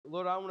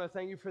Lord, I want to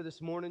thank you for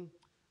this morning.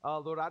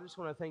 Lord, I just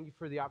want to thank you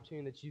for the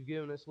opportunity that you've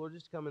given us. Lord,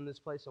 just to come in this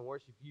place and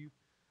worship you.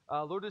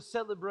 Lord, to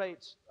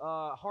celebrate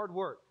hard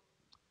work,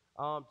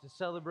 to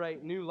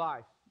celebrate new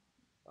life.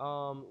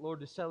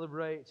 Lord, to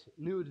celebrate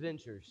new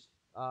adventures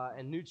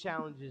and new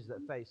challenges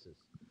that face us.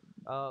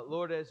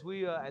 Lord, as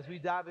we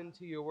dive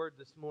into your word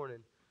this morning,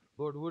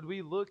 Lord, would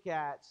we look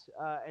at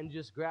and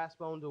just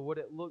grasp onto what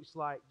it looks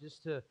like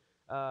just to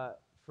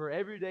for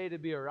every day to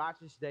be a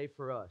righteous day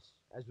for us,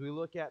 as we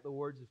look at the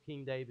words of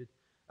King David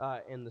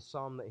and the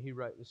psalm that he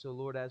wrote. And so,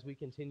 Lord, as we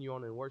continue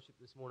on in worship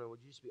this morning, would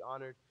you just be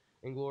honored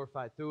and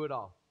glorified through it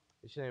all?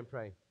 We should and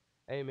pray.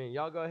 Amen.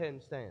 Y'all go ahead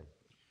and stand.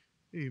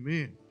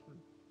 Amen.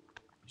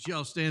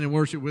 Y'all stand and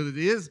worship with it.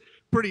 It is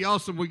pretty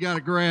awesome. We got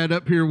a grad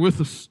up here with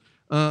us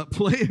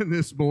playing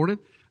this morning.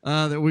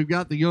 That we've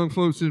got the young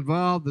folks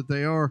involved. That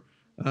they are,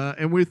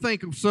 and we thank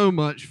them so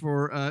much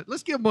for.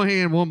 Let's give them a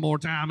hand one more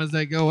time as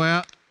they go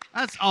out.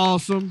 That's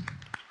awesome.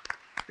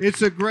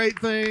 It's a great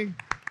thing.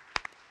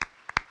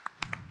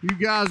 You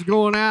guys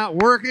going out,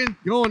 working,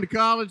 going to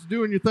college,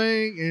 doing your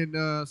thing,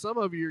 and some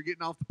of you are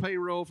getting off the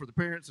payroll for the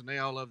parents, and they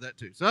all love that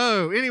too.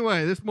 So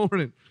anyway, this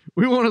morning,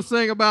 we want to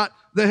sing about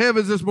the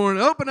heavens this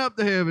morning. Open up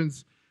the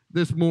heavens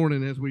this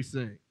morning as we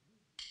sing.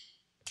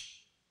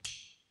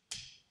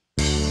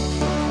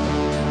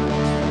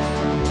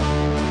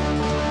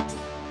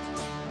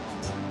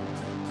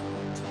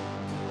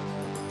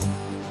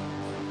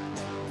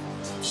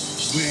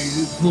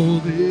 Waited for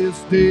this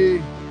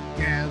day,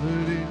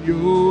 gathered in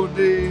your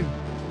name,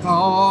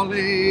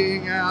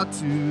 calling out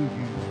to you.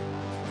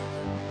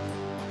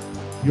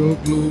 Your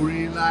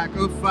glory like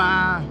a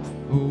fire,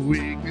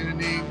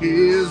 awakening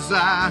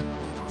desire,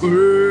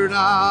 burn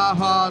our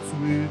hearts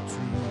with truth.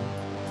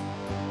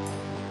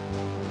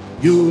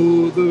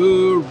 You're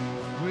the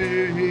reason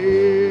we're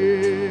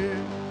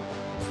here.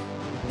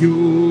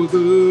 You're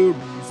the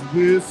reason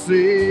we're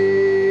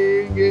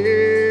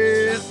singing.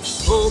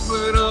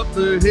 Open up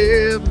the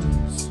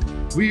heavens,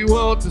 we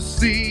want to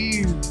see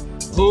you.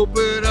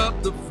 Open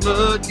up the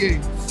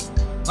floodgates,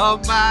 a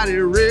mighty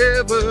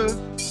river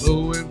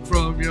flowing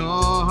from your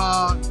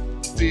heart,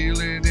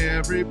 feeling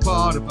every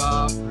part of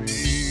our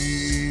praise.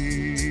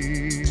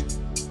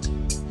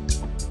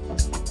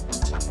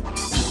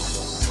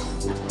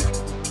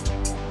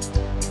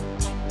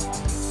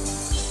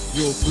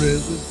 Your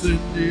presence in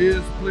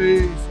this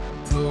place,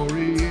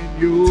 glory in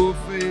your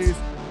face,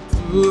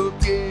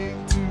 looking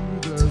through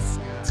the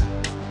sky,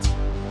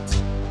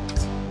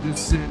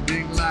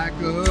 descending like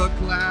a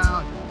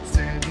cloud,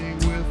 standing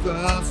with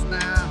us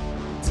now.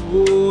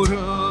 Lord,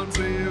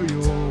 unveil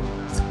your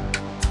eyes.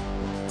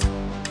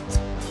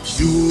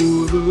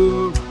 You're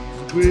the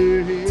reason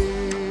we're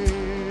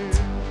here.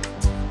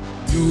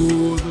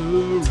 You're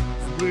the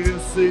reason we're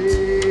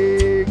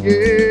singing.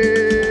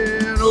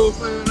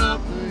 Open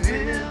up the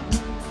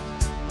heavens,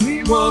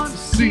 we want to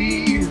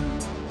see you.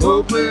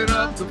 Open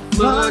up the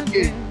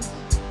floodgates,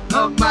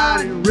 a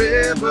mighty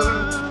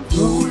river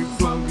flowing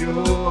from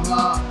your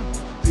heart,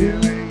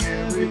 filling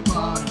every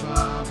part of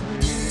our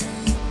praise.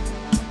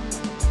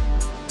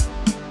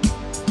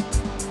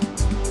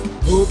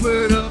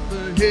 Open up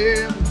the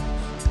heavens,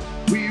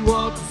 we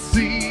want to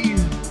see you.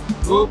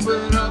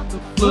 Open up the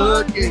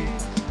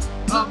floodgates,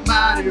 a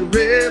mighty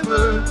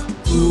river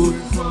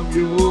flowing from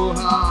your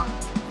heart,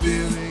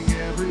 filling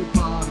every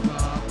part of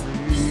our praise.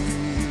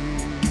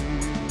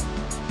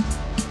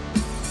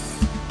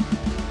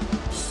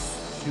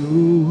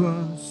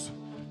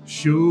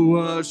 Show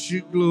us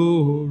your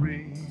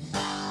glory.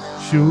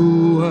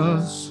 Show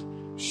us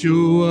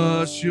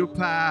your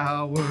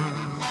power.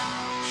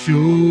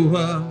 Show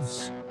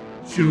us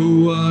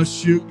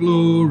your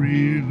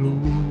glory, Lord.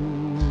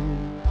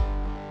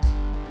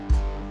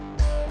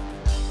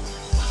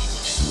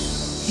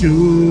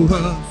 Show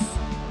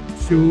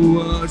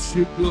us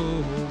your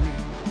glory.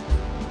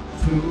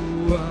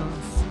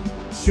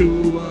 Show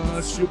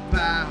us your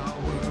power.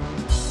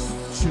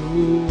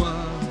 Show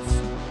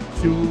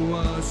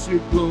us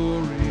your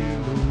glory,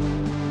 Lord.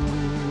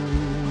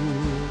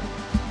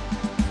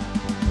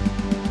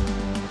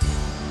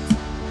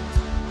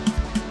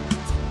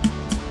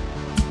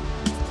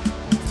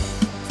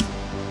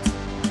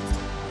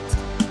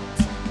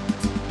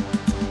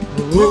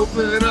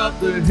 Open up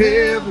the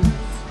heavens,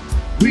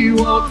 we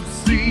want to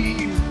see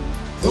you.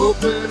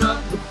 Open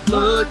up the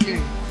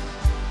floodgates,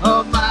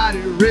 a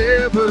mighty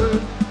river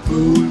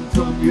flowing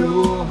from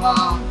your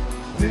heart,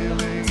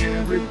 filling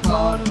every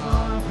part of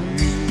our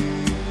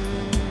being.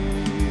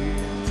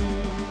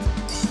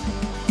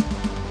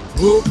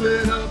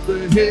 Open up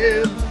the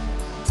heavens,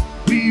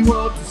 we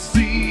want to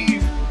see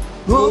you.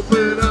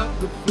 Open up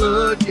the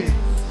floodgates,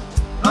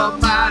 a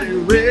mighty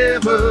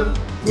river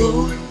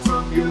flowing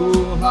from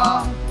your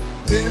heart,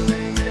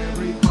 filling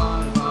every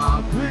part of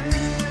our praise.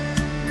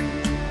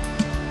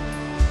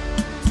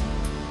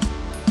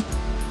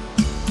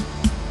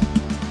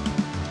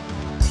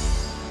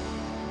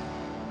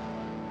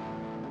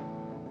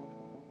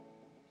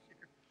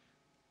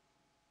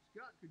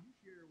 Scott, could you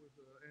share with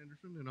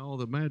Anderson and all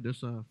the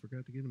madness? I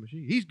forgot to get a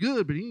machine. He's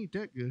good, but he ain't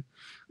that good.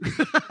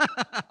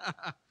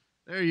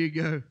 There you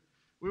go.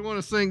 We want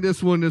to sing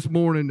this one this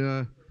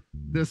morning.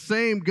 The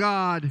same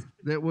God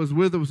that was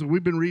with us,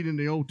 we've been reading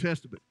the Old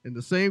Testament, and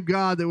the same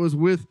God that was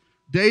with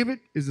David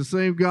is the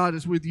same God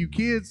that's with you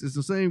kids. It's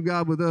the same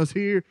God with us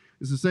here.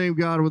 It's the same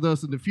God with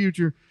us in the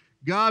future.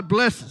 God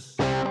bless us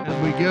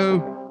as we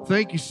go.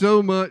 Thank you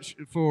so much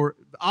for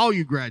all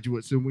you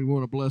graduates, and we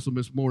want to bless them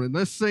this morning.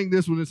 Let's sing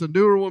this one. It's a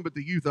newer one, but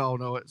the youth all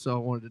know it, so I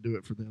wanted to do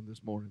it for them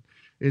this morning.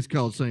 It's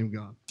called Same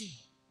God.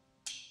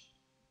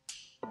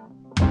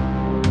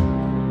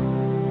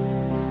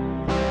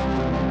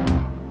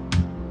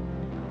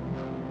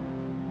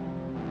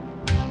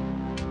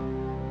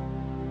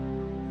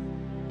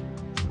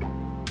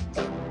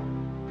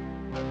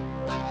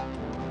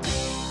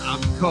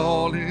 I'm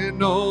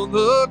calling on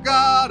the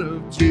God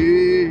of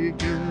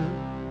Jacob,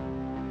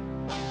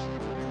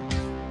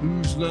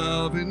 whose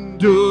love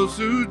endures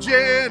through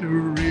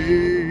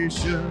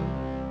generation.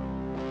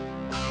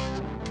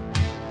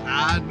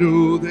 I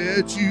know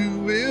that you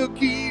will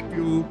keep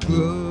your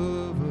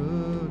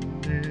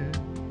covenant.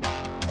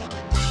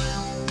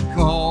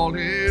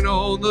 Calling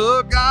on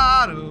the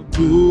God of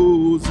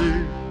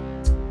Moses,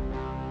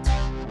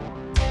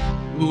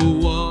 the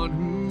one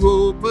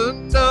who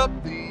opened up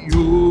the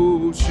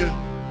ocean.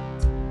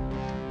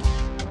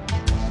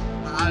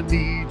 I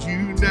need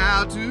you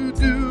now to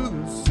do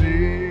the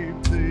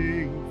same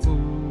thing for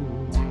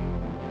me.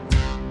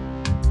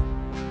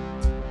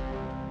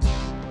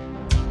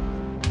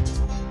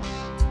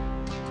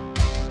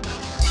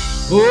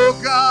 Oh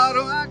God,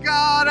 my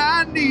God,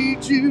 I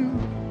need you.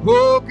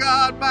 Oh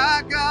God,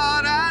 my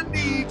God, I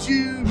need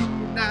you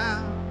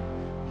now.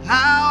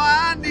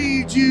 How I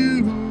need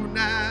you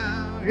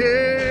now,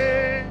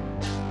 yeah.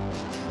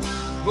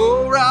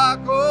 Oh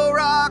rock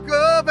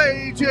of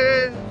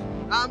ages,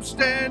 I'm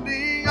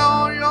standing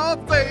on your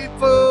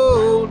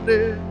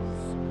faithfulness,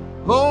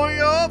 on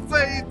your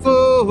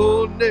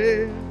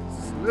faithfulness,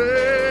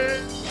 yeah.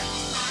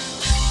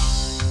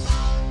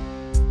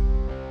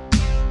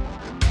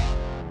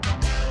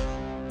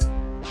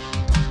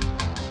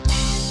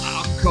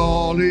 I'm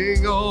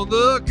calling on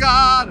the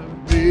God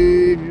of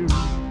Mary,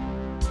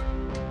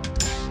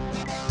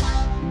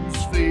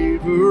 whose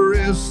favor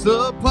is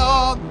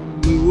upon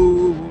the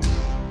Lord.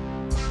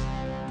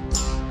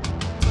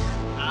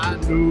 I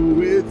know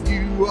with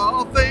you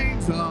all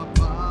things are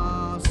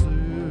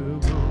possible.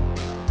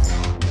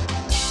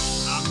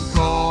 I'm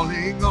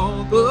calling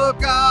on the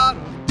God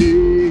of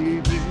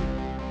David,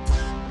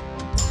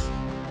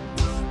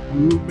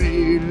 who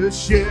made a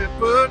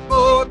shepherd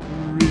more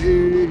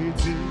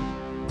courageous.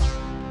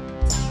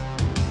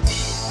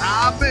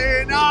 I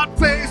may not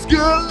face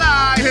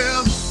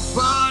Goliath,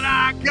 but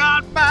I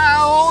got my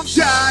own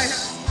giant.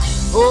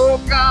 Oh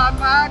God,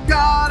 my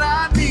God,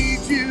 I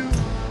need you.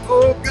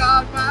 Oh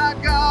God, my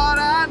God,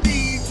 I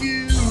need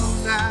you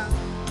now.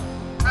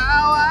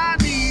 How I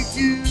need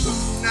you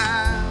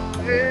now,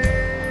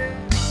 yeah.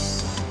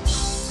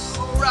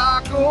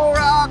 Oh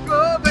rock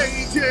of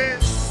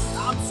ages,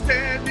 I'm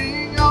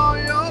standing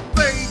on your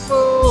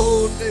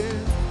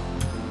faithfulness,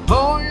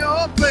 on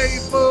your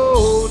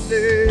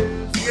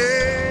faithfulness,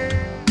 yeah.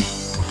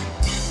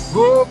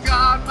 Oh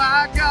God,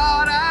 my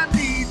God, I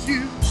need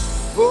you.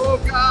 Oh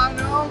God,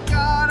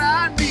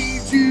 I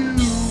need you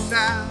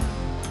now.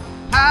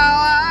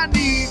 How I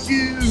need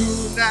you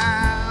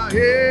now,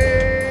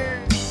 yeah.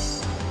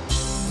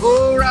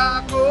 Oh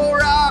rock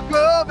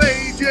of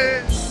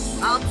ages,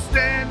 I'm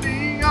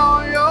standing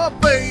on your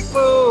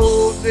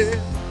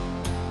faithfulness,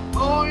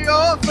 on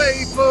your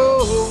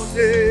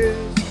faithfulness,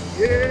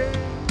 yeah.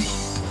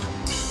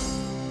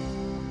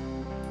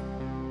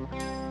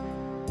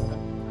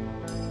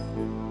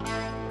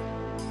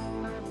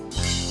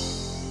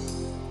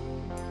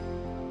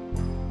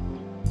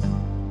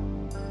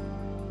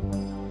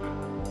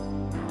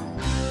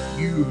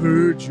 You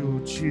heard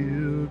your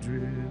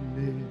children,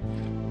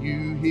 and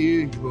you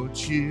hear your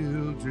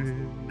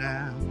children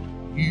now.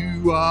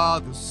 You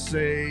are the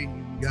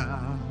same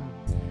God.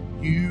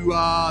 You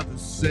are the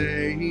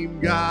same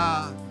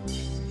God.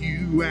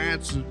 You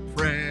answered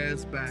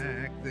prayers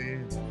back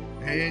then,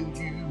 and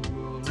you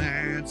will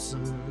answer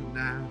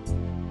now.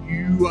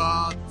 You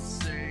are the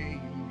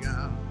same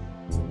God.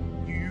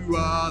 You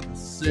are the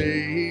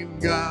same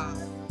God.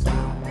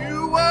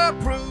 You are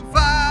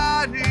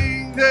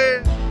providing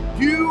then.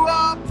 You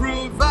are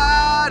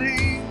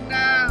providing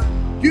now.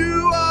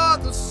 You are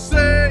the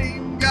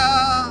same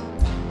God.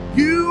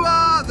 You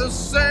are the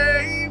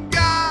same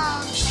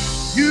God.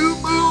 You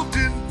moved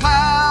in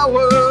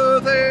power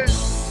then.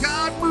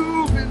 God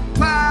moved in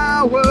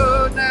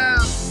power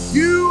now.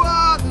 You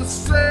are the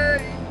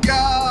same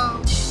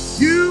God.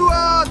 You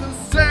are the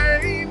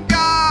same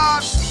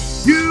God.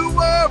 You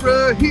were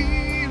a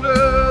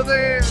healer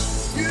then.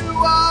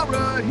 You are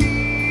a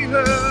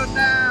healer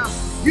now.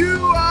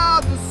 You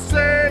are the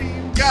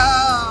same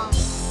God.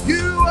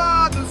 You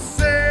are the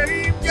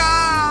same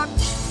God.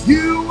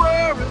 You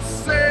were a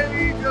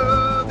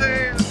Savior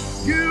then.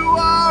 You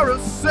are a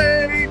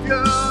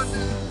Savior now.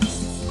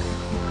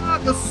 You are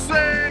the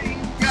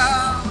same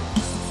God.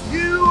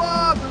 You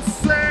are the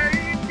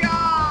same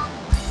God.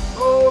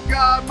 Oh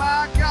God, my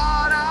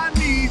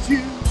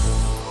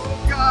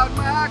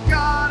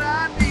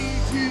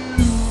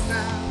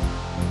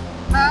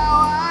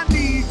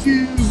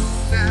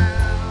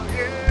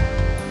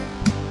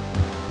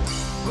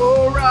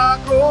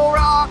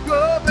rock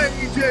of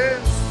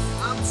ages,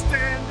 I'm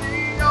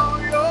standing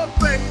on your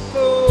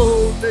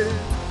faithfulness,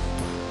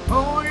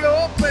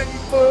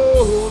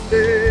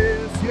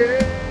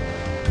 yeah.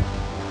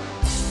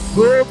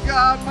 Oh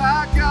God,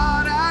 my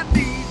God, I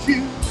need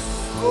you.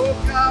 Oh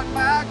God,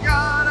 my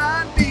God,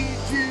 I need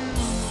you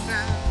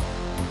now.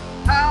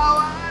 How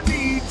I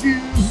need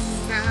you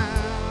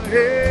now,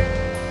 yeah.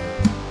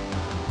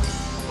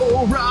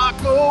 Oh rock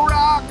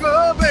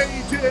of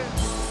ages,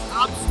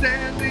 I'm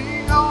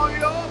standing on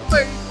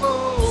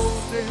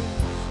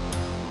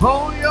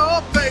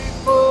your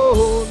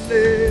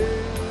faithfulness, yeah.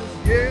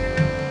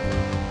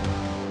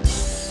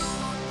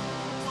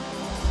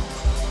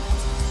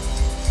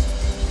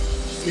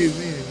 Amen. You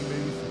may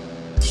be seated.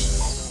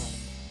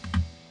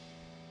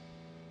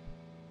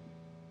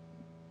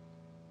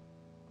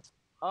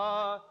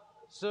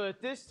 So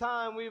at this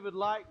time, we would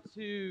like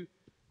to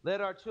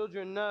let our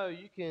children know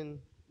you can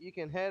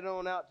head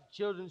on out to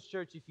Children's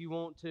Church if you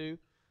want to.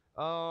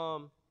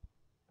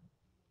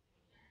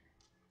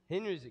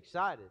 Henry's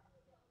excited.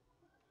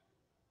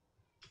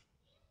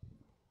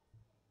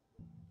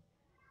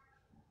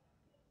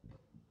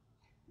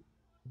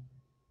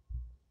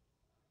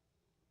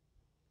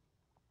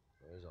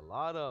 There's a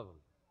lot of them.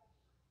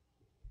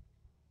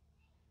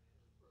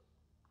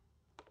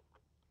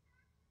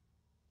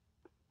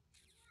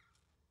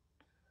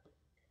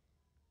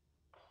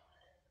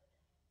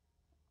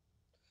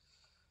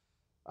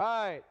 All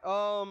right,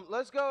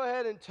 let's go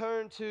ahead and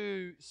turn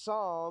to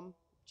Psalm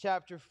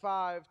chapter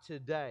 5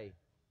 today.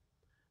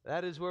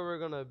 That is where we're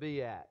going to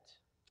be at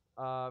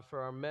for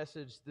our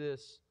message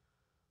this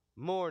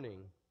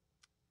morning.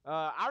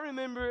 I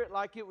remember it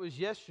like it was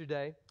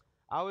yesterday.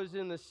 I was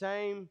in the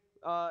same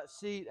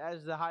seat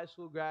as the high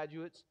school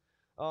graduates.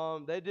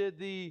 They did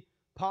the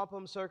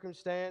pomp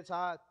circumstance.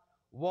 I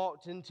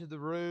walked into the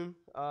room.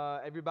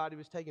 Everybody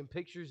was taking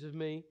pictures of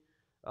me.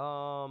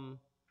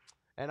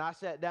 And I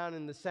sat down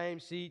in the same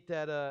seat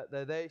that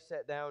they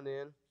sat down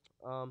in.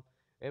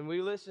 And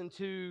we listened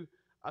to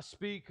a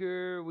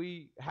speaker.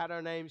 We had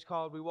our names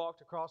called. We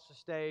walked across the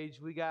stage.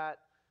 We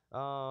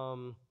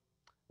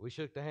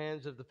shook the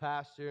hands of the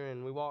pastor,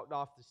 and we walked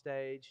off the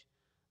stage.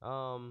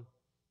 And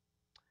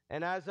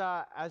as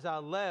I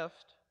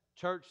left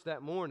church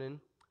that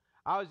morning,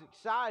 I was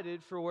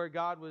excited for where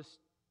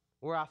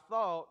I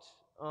thought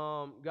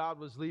God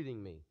was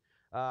leading me.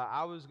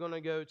 I was going to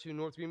go to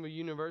North Greenville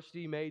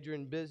University, major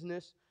in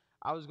business.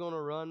 I was going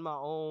to run my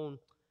own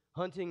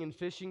hunting and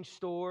fishing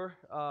store.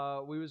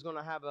 We was going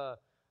to have a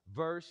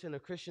verse and a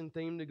Christian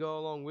theme to go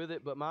along with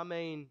it, but my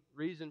main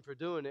reason for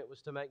doing it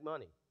was to make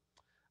money.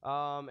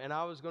 And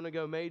I was going to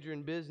go major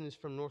in business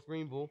from North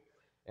Greenville,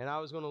 and I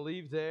was going to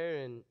leave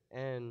there,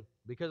 and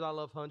because I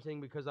love hunting,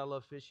 because I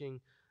love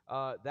fishing,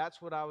 that's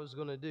what I was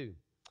going to do.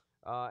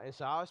 And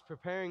so I was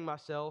preparing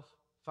myself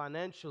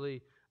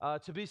financially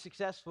to be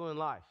successful in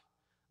life.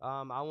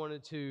 I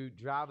wanted to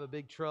drive a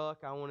big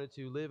truck. I wanted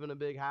to live in a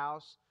big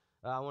house.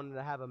 I wanted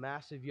to have a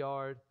massive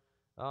yard.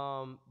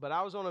 But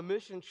I was on a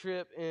mission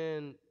trip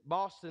in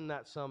Boston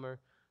that summer,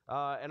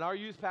 and our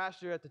youth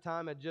pastor at the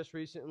time had just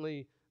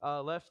recently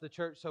left the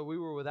church, so we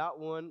were without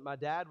one. My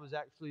dad was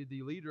actually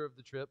the leader of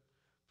the trip.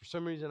 For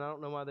some reason, I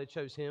don't know why they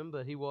chose him,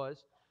 but he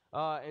was.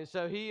 And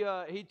so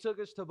he took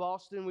us to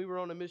Boston. We were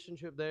on a mission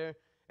trip there,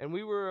 and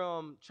we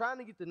were trying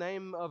to get the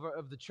name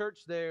of the church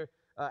there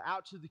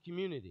out to the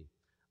community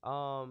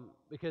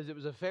because it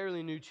was a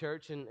fairly new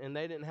church, and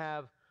they didn't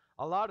have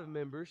a lot of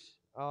members.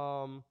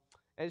 And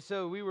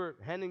so we were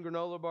handing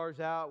granola bars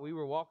out. We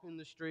were walking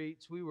the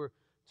streets. We were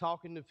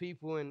talking to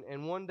people.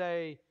 And one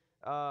day,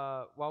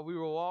 while we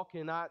were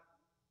walking, the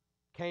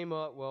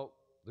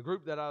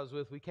group that I was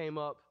with, we came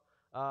up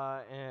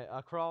and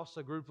across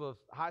a group of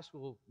high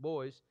school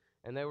boys,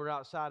 and they were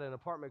outside an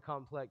apartment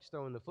complex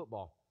throwing the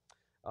football.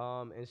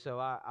 And so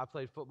I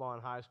played football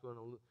in high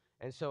school.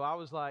 And so I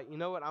was like, you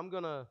know what, I'm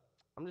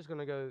just going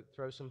to go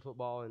throw some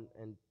football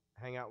and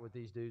hang out with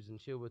these dudes and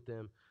chill with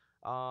them.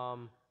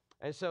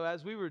 And so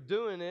as we were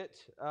doing it,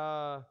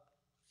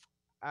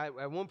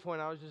 at one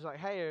point I was just like,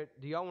 hey,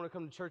 do y'all want to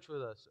come to church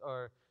with us?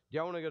 Or do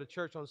y'all want to go to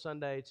church on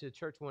Sunday to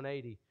Church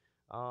 180?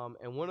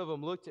 And one of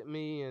them looked at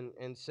me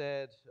and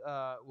said,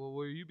 well,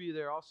 will you be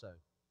there also?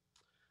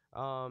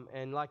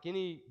 And like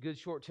any good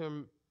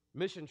short-term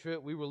mission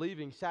trip, we were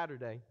leaving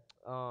Saturday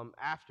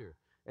after.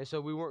 And so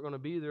we weren't going to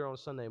be there on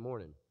Sunday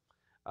morning.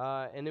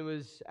 And it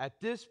was at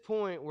this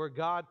point where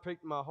God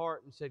pricked my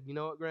heart and said, you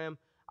know what, Graham?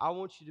 I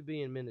want you to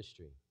be in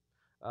ministry.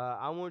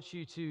 I want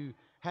you to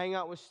hang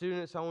out with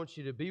students. I want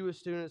you to be with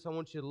students. I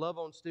want you to love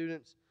on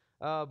students.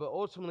 But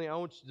ultimately, I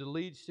want you to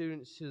lead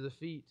students to the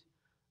feet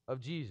of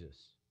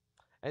Jesus.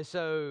 And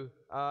so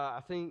I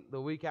think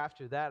the week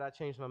after that, I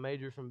changed my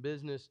major from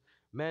business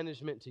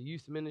management to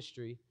youth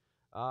ministry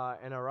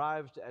and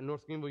arrived at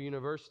North Greenville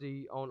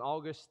University on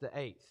August the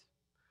 8th.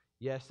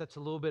 Yes, that's a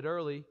little bit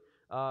early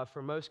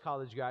for most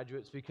college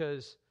graduates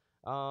because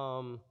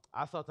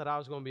I thought that I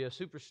was going to be a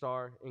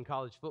superstar in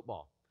college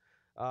football.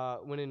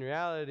 When in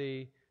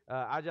reality,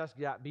 I just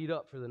got beat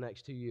up for the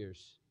next 2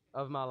 years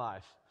of my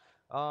life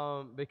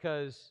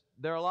because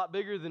they're a lot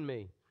bigger than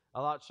me,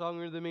 a lot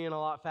stronger than me, and a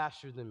lot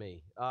faster than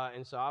me.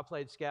 And so I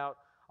played scout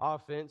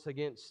offense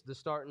against the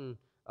starting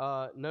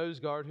nose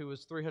guard who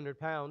was 300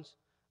 pounds,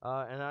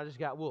 and I just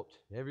got whooped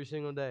every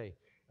single day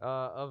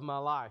of my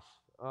life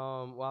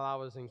while I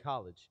was in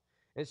college.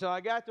 And so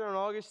I got there on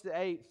August the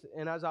 8th,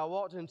 and as I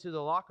walked into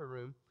the locker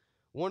room,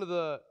 one of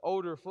the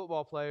older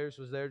football players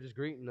was there just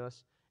greeting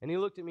us, and he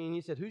looked at me and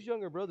he said, "Whose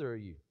younger brother are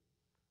you?"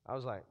 I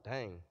was like,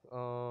 "Dang,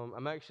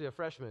 I'm actually a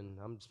freshman.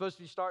 I'm supposed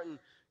to be starting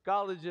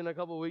college in a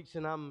couple of weeks,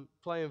 and I'm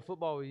playing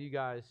football with you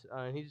guys."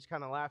 And he just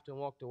kind of laughed and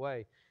walked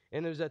away.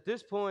 And it was at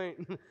this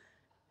point,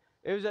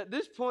 it was at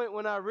this point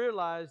when I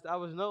realized I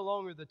was no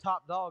longer the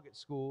top dog at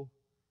school.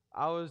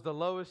 I was the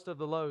lowest of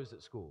the lows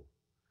at school.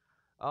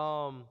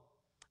 Um,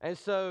 and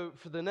so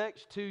for the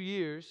next 2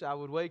 years, I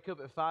would wake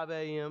up at 5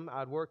 a.m.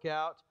 I'd work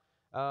out.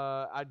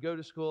 I'd go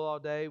to school all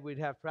day. We'd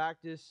have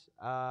practice.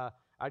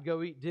 I'd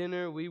go eat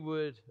dinner. We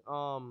would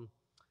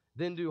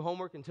then do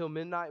homework until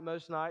midnight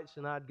most nights,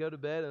 and I'd go to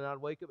bed, and I'd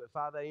wake up at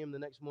 5 a.m. the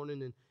next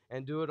morning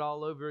and do it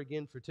all over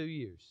again for 2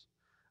 years.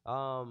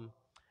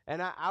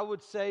 And I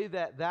would say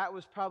that that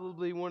was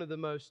probably one of the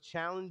most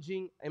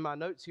challenging. In my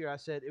notes here, I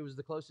said it was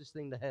the closest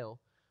thing to hell.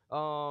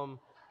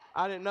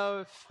 I didn't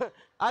know if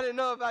I didn't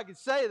know if I could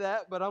say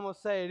that, but I'm gonna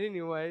say it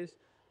anyways.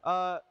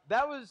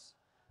 That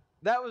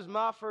was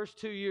my first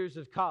 2 years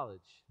of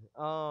college,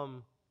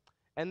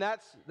 and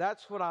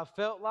that's what I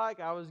felt like.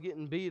 I was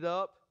getting beat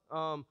up.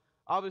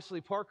 Obviously,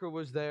 Parker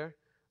was there,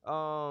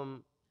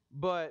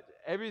 but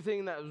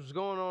everything that was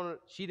going on,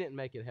 she didn't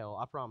make it hell.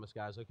 I promise,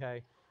 guys.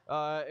 Okay,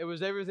 it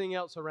was everything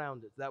else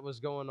around it that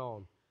was going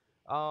on.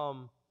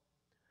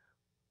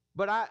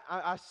 But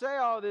I say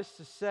all this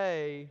to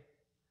say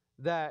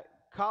that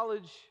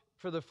college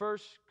for the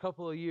first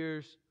couple of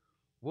years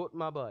whooped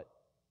my butt.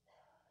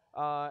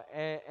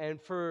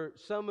 And for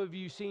some of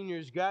you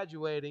seniors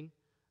graduating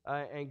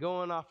and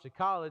going off to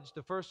college,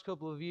 the first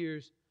couple of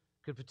years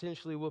could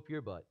potentially whoop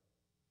your butt.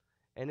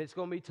 And it's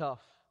going to be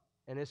tough,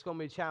 and it's going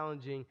to be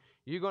challenging.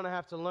 You're going to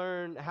have to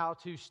learn how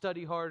to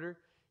study harder.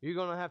 You're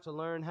going to have to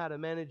learn how to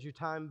manage your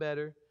time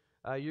better.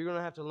 You're going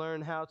to have to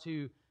learn how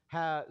to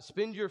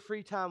spend your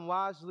free time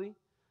wisely,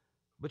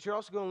 but you're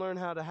also going to learn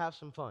how to have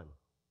some fun.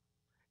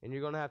 And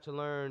you're going to have to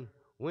learn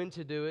when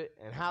to do it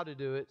and how to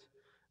do it.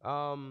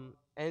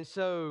 And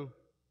so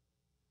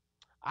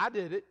I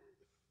did it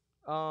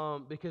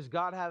because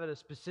God had a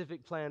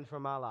specific plan for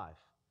my life.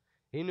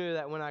 He knew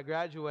that when I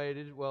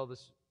graduated, well,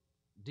 this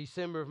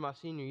December of my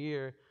senior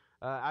year,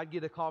 I'd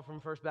get a call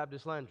from First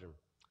Baptist Landrum.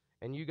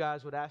 And you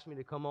guys would ask me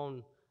to come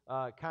on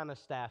kind of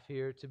staff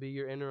here to be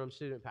your interim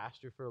student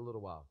pastor for a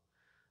little while.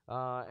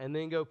 And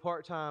then go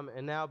part-time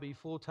and now be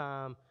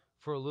full-time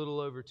for a little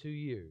over 2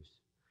 years.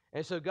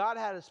 And so God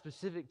had a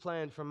specific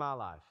plan for my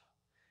life.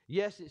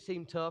 Yes, it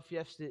seemed tough.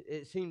 Yes,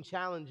 it seemed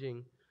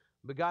challenging.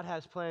 But God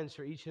has plans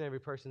for each and every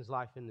person's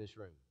life in this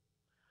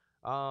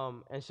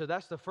room. And so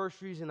that's the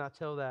first reason I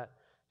tell that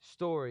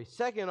story.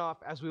 Second off,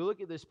 as we look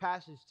at this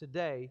passage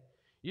today,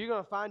 you're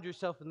going to find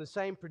yourself in the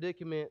same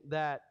predicament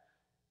that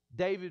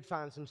David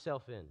finds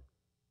himself in,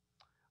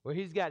 where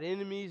he's got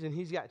enemies and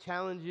he's got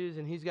challenges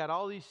and he's got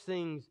all these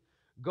things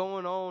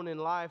going on in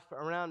life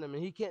around him,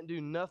 and he can't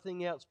do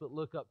nothing else but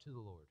look up to the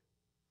Lord.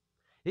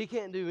 He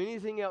can't do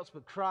anything else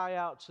but cry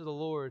out to the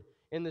Lord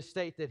in the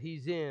state that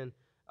he's in,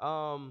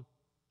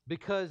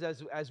 because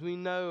as we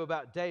know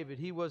about David,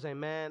 he was a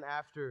man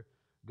after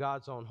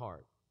God's own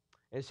heart.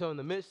 And so in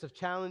the midst of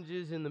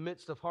challenges, in the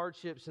midst of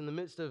hardships, in the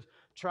midst of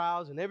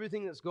trials and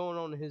everything that's going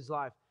on in his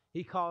life,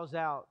 he calls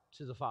out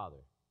to the Father.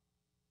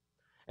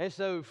 And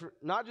so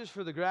not just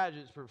for the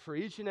graduates, but for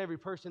each and every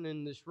person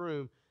in this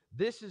room,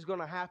 this is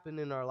going to happen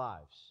in our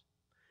lives.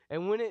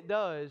 And when it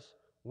does,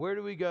 where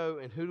do we go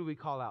and who do we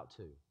call out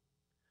to?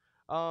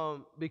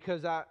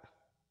 Because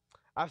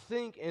I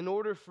think in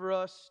order for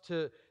us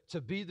to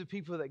be the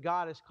people that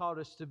God has called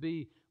us to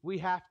be, we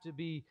have to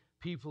be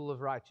people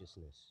of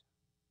righteousness.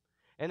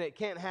 And it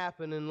can't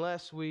happen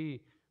unless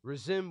we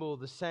resemble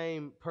the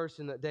same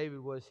person that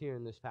David was here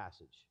in this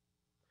passage.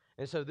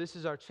 And so this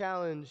is our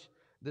challenge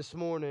this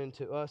morning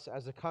to us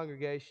as a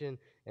congregation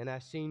and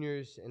as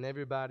seniors and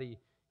everybody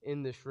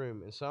in this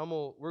room. And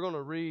so we're going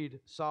to read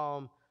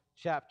Psalm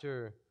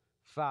chapter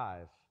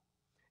 5.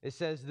 It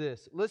says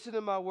this: "Listen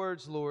to my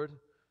words, Lord.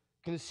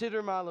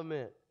 Consider my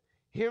lament.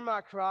 Hear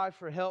my cry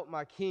for help,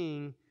 my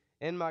King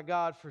and my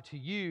God, for to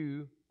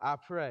you I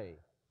pray.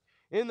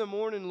 In the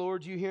morning,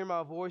 Lord, you hear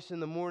my voice.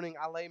 In the morning,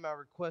 I lay my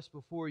request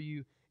before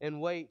you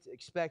and wait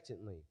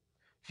expectantly.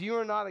 For you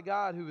are not a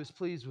God who is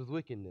pleased with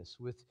wickedness.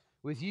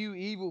 With you,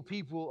 evil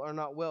people are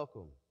not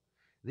welcome.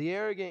 The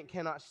arrogant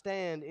cannot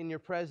stand in your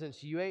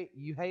presence. You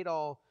hate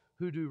all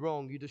who do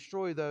wrong. You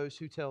destroy those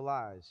who tell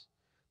lies.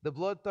 The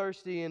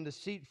bloodthirsty and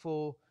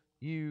deceitful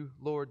you,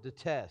 Lord,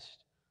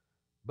 detest.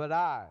 But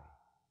I,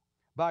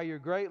 by your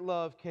great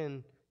love,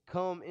 can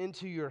come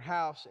into your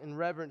house. In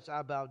reverence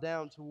I bow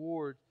down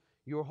toward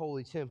your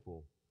holy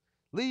temple.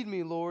 Lead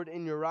me, Lord,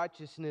 in your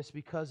righteousness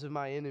because of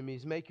my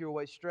enemies. Make your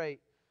way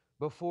straight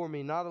before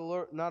me. Not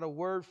a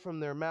word from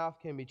their mouth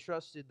can be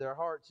trusted. Their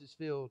hearts is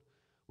filled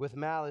with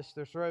malice.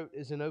 Their throat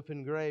is an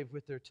open grave.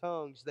 With their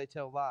tongues they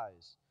tell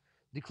lies.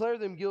 Declare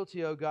them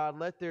guilty, O God.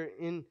 Let their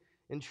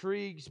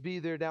intrigues be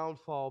their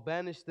downfall.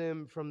 Banish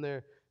them from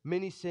their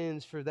many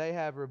sins, for they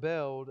have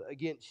rebelled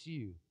against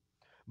you.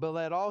 But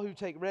let all who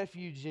take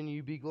refuge in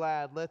you be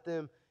glad. Let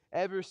them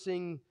ever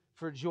sing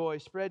for joy.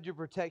 Spread your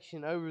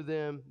protection over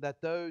them,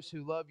 that those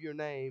who love your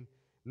name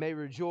may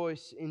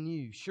rejoice in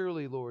you.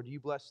 Surely, Lord, you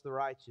bless the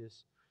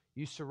righteous.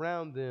 You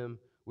surround them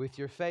with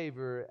your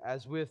favor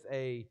as with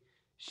a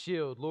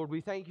shield. Lord,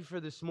 we thank you for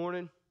this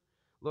morning.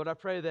 Lord, I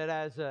pray that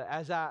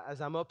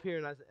as I'm up here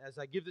and as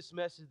I give this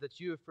message that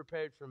you have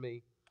prepared for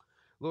me,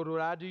 Lord,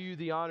 would I do you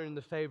the honor and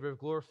the favor of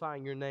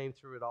glorifying your name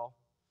through it all.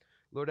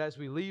 Lord, as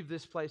we leave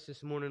this place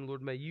this morning,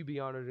 Lord, may you be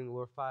honored and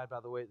glorified by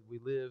the way that we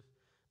live,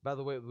 by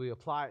the way that we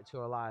apply it to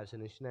our lives.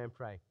 In his name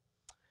pray.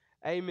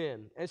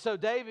 Amen. And so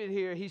David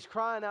here, he's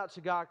crying out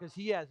to God because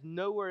he has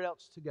nowhere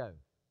else to go.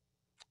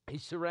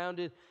 He's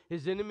surrounded.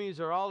 His enemies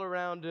are all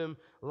around him.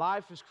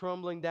 Life is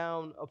crumbling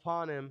down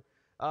upon him.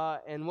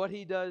 And what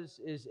he does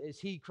is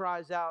he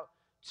cries out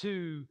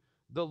to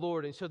the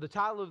Lord. And so the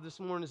title of this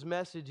morning's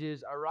message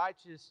is A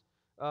Righteous,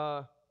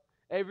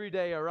 Every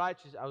Day a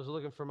Righteous. I was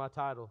looking for my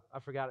title. I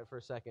forgot it for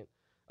a second.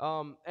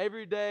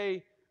 Every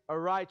Day a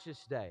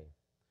Righteous Day.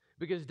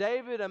 Because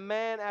David, a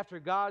man after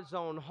God's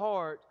own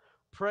heart,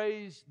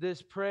 prays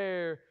this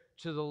prayer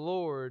to the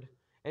Lord.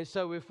 And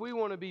so if we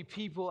want to be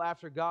people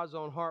after God's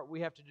own heart,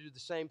 we have to do the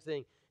same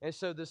thing. And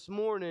so this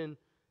morning,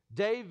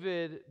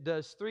 David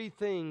does three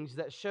things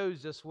that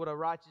shows us what a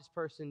righteous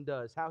person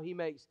does, how he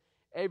makes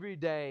every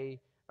day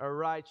a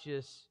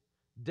righteous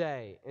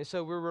day. And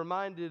so we're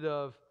reminded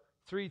of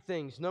three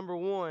things. Number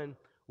one,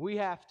 we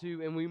have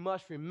to and we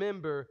must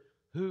remember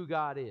who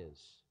God is.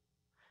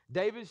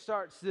 David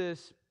starts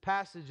this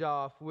passage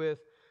off with,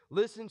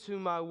 "Listen to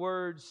my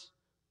words,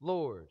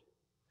 Lord."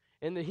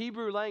 In the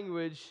Hebrew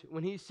language,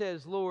 when he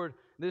says Lord,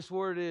 this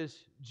word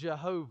is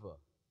Jehovah.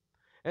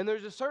 And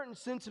there's a certain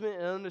sentiment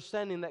and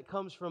understanding that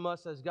comes from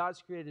us as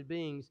God's created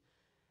beings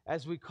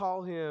as we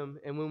call him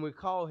and when we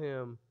call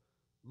him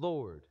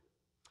Lord.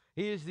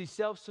 He is the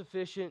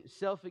self-sufficient,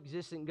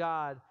 self-existent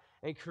God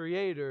and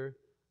creator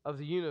of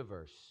the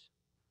universe.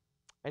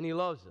 And he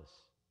loves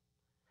us.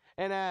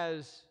 And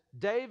as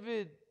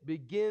David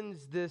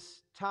begins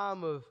this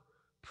time of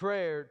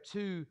prayer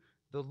to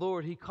the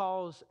Lord, he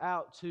calls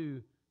out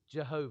to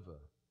Jehovah,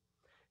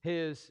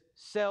 his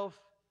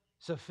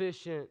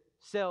self-sufficient,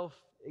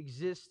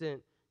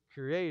 self-existent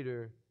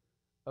creator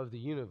of the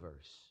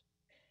universe.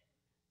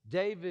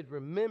 David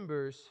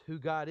remembers who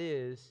God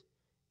is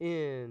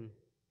in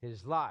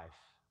his life.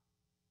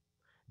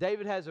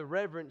 David has a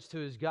reverence to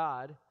his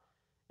God,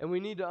 and we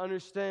need to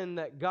understand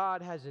that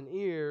God has an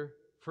ear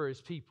for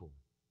his people.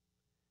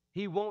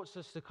 He wants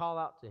us to call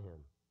out to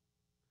him.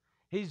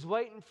 He's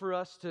waiting for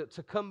us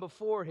to come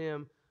before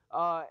him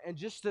and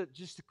just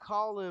to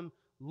call him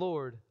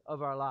Lord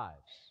of our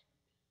lives.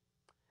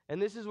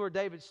 And this is where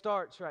David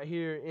starts right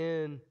here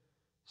in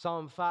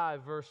Psalm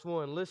 5, verse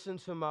 1. "Listen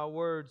to my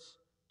words,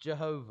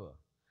 Jehovah.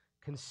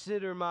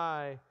 Consider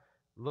my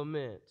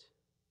lament."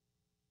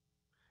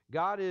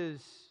 God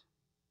is,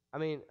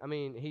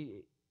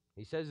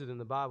 he says it in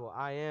the Bible,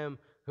 "I am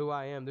who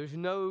I am." There's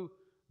no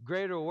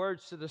greater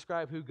words to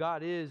describe who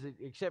God is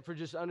except for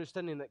just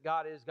understanding that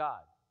God is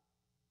God.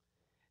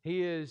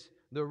 He is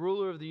the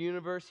ruler of the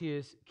universe. He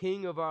is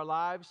king of our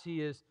lives.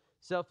 He is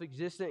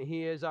self-existent.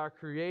 He is our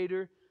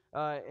creator.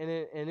 And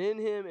in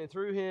him and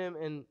through him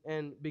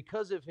and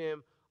because of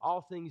him,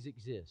 all things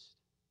exist.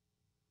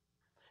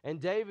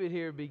 And David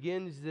here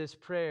begins this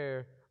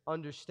prayer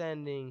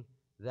understanding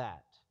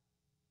that.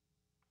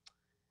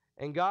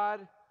 And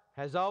God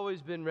has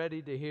always been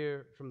ready to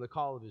hear from the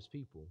call of his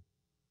people.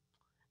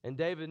 And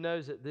David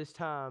knows that this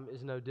time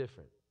is no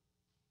different.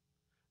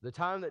 The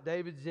time that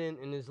David's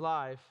in his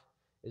life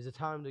is a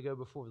time to go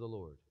before the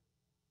Lord.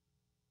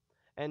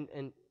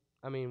 And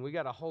we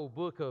got a whole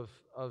book of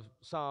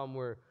Psalm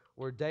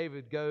where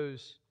David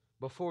goes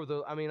before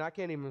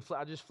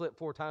I just flipped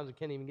 4 times and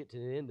can't even get to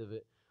the end of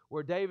it.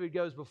 Where David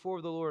goes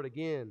before the Lord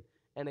again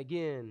and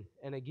again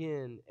and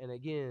again and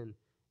again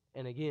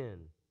and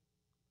again.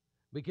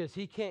 Because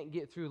he can't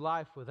get through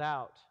life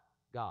without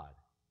God.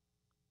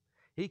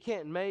 He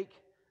can't make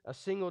a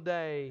single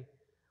day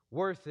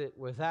worth it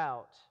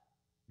without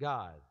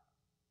God.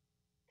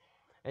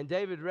 And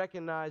David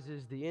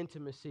recognizes the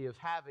intimacy of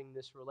having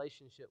this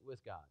relationship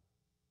with God.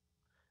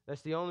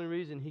 That's the only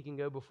reason he can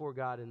go before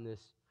God in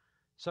this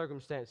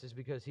circumstance, is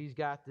because he's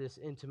got this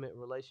intimate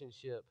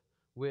relationship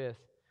with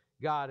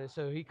God. And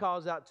so he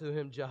calls out to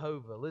him,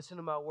 Jehovah. "Listen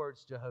to my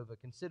words, Jehovah.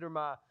 Consider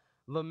my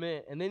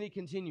lament." And then he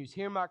continues,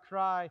 "Hear my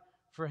cry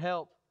for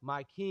help,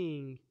 my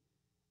King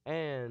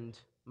and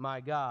my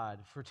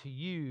God, for to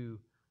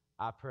you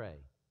I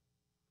pray."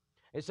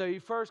 And so he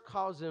first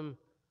calls him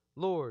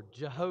Lord,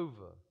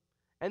 Jehovah.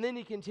 And then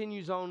he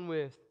continues on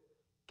with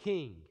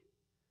King.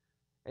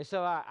 And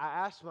so I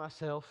asked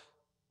myself,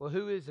 well,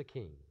 who is a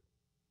king?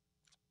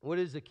 What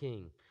is a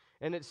king?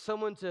 And it's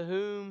someone to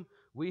whom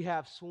we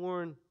have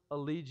sworn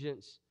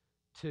allegiance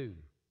to.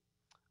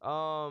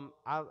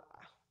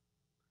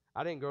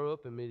 I didn't grow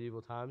up in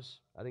medieval times.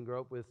 I didn't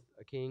grow up with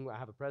a king. I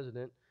have a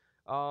president.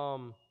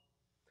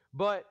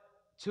 But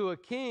to a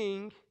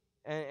king,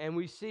 and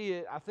we see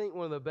it, I think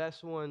one of the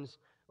best ones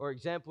or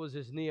examples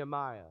is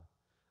Nehemiah.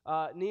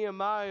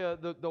 Nehemiah,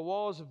 the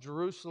walls of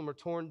Jerusalem are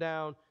torn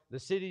down, the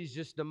city's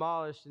just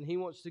demolished, and he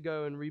wants to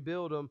go and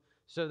rebuild them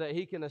so that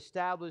he can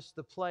establish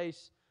the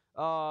place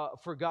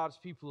for God's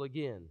people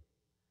again.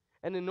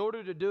 And in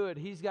order to do it,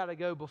 he's got to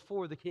go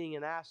before the king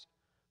and ask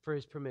for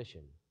his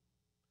permission.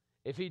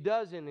 If he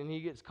doesn't and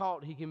he gets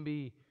caught, he can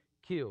be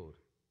killed.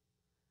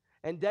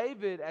 And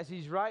David, as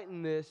he's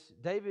writing this,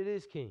 David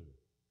is king.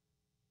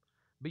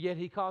 But yet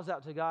he calls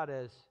out to God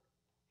as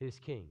his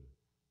king.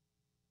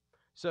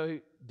 So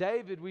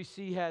David, we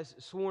see, has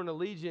sworn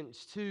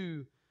allegiance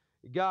to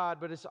God,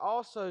 but it's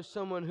also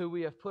someone who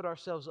we have put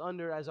ourselves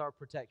under as our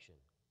protection.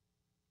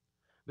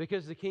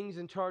 Because the king's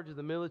in charge of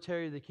the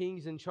military, the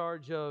king's in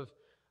charge of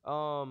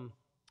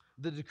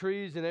the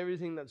decrees and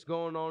everything that's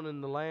going on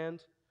in the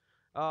land.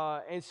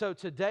 And so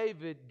to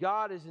David,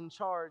 God is in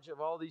charge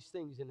of all these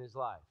things in his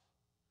life.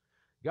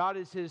 God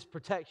is his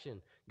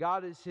protection.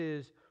 God is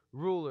his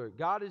ruler.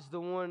 God is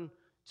the one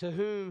to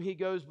whom he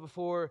goes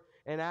before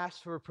and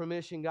asks for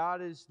permission.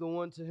 God is the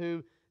one to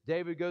whom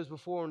David goes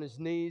before on his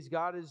knees.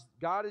 God is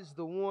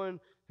the one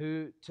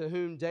to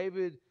whom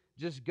David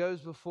just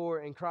goes before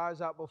and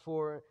cries out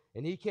before,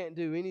 and he can't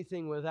do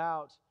anything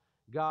without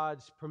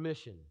God's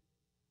permission.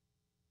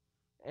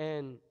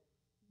 And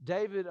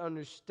David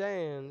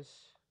understands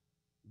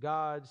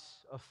God's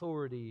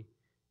authority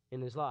in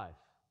his life.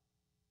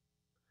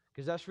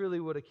 Because that's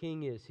really what a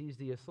king is. He's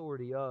the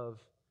authority of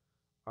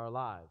our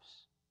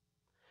lives.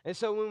 And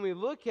so when we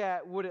look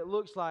at what it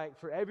looks like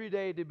for every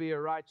day to be a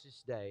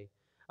righteous day,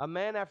 a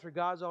man after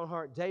God's own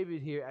heart,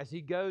 David here, as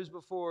he goes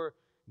before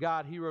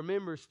God, he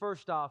remembers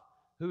first off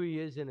who he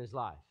is in his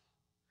life.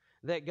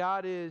 That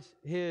God is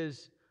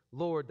his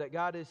Lord, that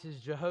God is his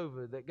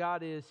Jehovah, that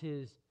God is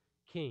his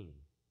King.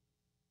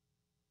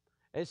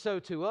 And so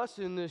to us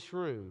in this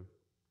room,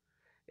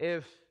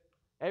 if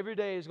every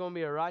day is going to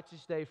be a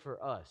righteous day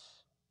for us,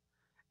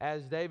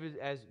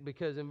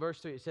 because in verse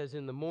 3 it says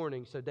in the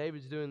morning, so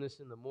David's doing this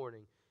in the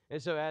morning.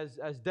 And so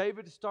as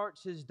David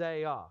starts his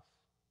day off,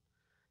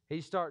 he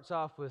starts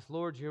off with,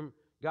 Lord,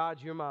 God,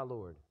 you're my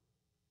Lord.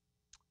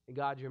 And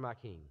God, you're my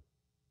King.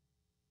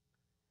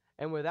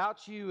 And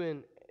without you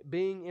and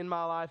being in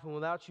my life and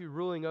without you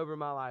ruling over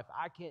my life,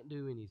 I can't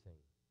do anything.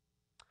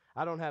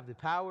 I don't have the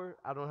power.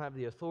 I don't have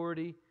the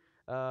authority.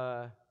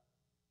 I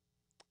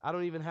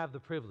don't even have the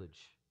privilege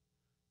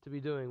to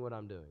be doing what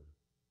I'm doing.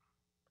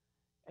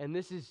 And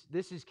this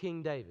is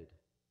King David.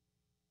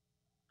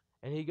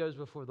 And he goes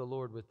before the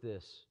Lord with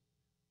this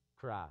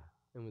cry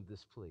and with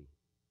this plea.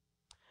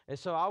 And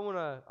so I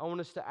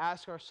want us to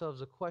ask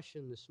ourselves a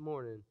question this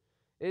morning.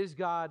 Is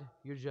God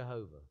your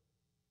Jehovah?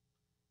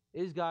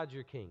 Is God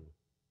your King?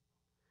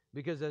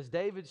 Because as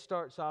David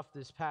starts off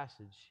this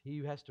passage,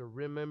 he has to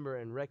remember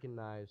and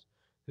recognize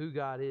who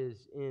God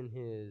is in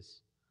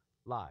his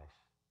life.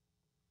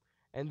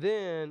 And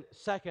then,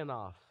 second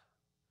off,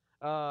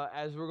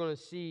 as we're going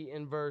to see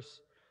in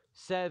verse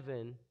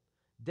 7,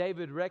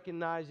 David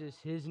recognizes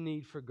his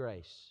need for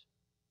grace.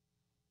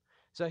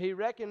 So he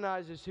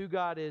recognizes who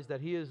God is,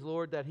 that he is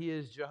Lord, that he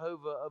is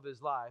Jehovah of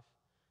his life,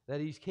 that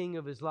he's King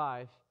of his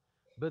life.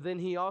 But then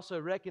he also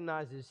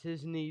recognizes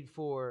his need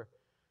for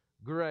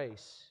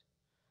grace.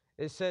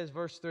 It says,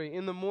 verse 3,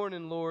 in the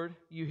morning, Lord,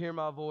 you hear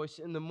my voice.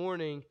 In the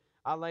morning,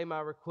 I lay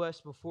my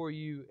request before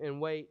you and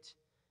wait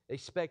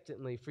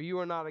expectantly. For you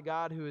are not a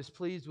God who is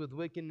pleased with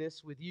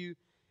wickedness. With you,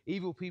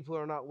 evil people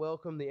are not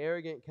welcome. The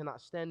arrogant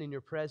cannot stand in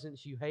your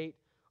presence. You hate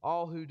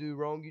all who do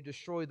wrong. You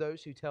destroy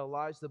those who tell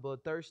lies. The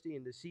bloodthirsty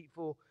and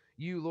deceitful,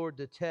 you, Lord,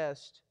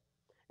 detest.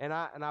 And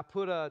I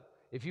put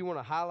if you want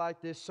to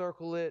highlight this,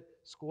 circle it,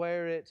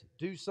 square it,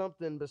 do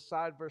something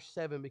beside verse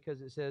 7, because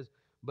it says,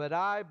 but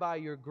I, by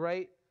your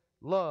great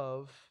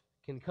love,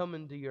 can come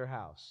into your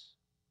house.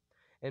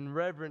 In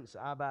reverence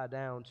I bow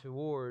down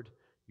toward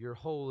your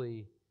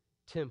holy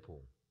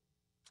temple.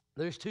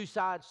 There's two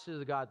sides to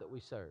the God that we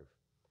serve.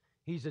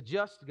 He's a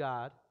just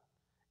God,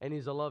 and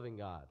he's a loving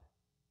God.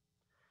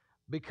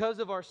 Because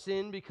of our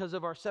sin, because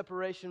of our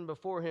separation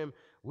before him,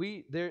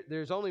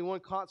 there's only one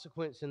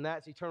consequence, and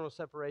that's eternal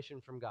separation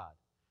from God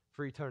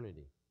for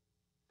eternity.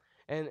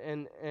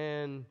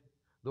 And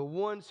the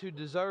ones who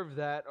deserve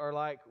that are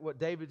like what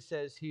David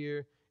says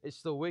here.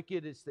 It's the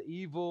wicked, it's the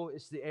evil,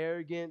 it's the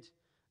arrogant,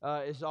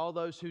 it's all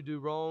those who do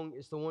wrong,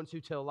 it's the ones who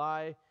tell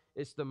lie,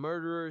 it's the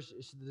murderers,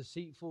 it's the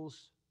deceitfuls.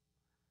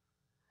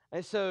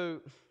 And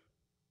so,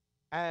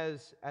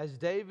 as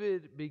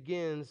David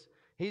begins,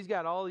 he's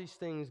got all these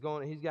things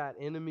going. He's got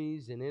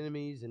enemies and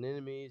enemies and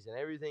enemies, and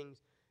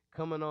everything's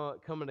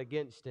coming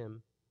against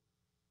him.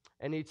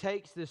 And he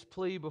takes this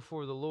plea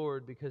before the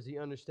Lord because he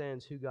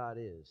understands who God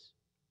is.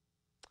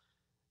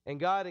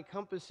 And God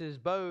encompasses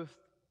both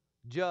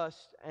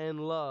just and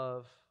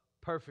love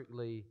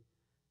perfectly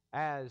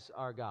as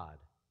our God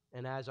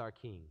and as our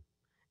King.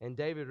 And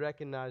David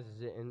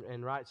recognizes it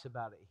and writes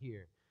about it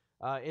here.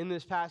 In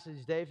this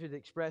passage, David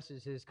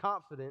expresses his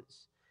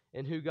confidence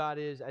and who God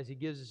is as he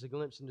gives us a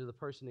glimpse into the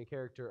person and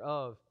character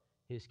of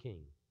his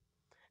king.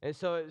 And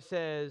so it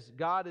says,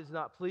 God is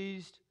not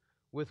pleased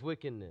with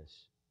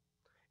wickedness.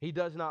 He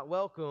does not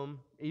welcome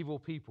evil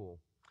people.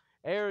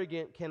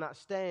 Arrogant cannot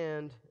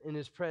stand in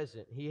his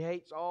presence. He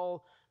hates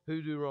all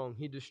who do wrong.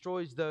 He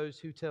destroys those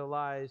who tell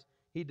lies.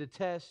 He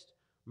detests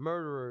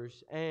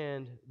murderers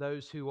and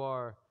those who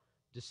are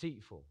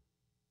deceitful.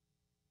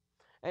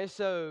 And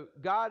so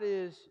God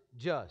is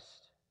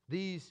just.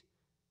 These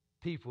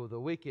people, the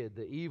wicked,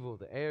 the evil,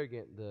 the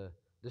arrogant, the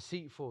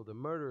deceitful, the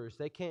murderers,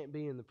 they can't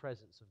be in the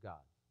presence of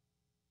God.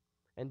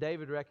 And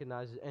David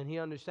recognizes and he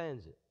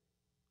understands it.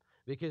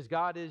 Because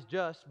God is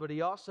just, but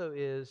he also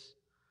is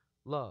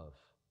love.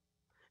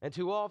 And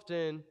too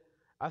often,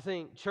 I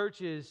think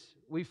churches,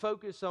 we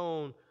focus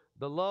on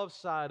the love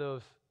side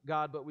of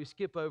God, but we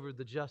skip over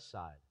the just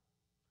side.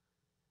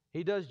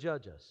 He does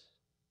judge us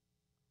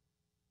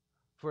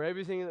for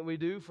everything that we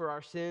do, for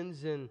our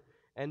sins,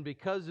 and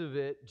because of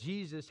it,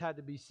 Jesus had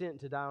to be sent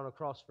to die on a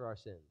cross for our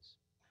sins.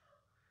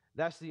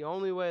 That's the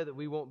only way that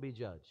we won't be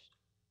judged.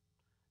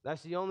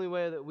 That's the only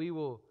way that we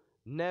will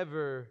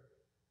never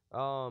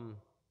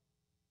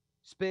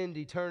spend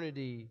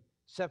eternity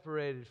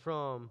separated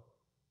from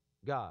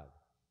God.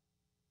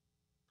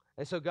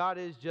 And so God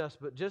is just,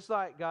 but just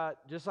like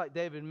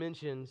David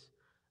mentions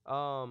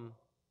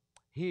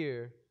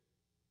here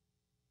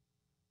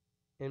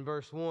in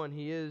verse 1,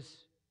 he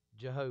is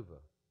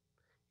Jehovah.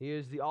 He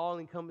is the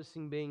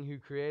all-encompassing being who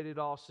created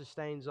all,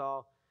 sustains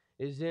all,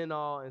 is in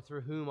all, and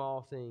through whom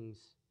all things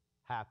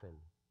happen.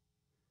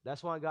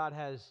 That's why God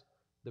has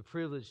the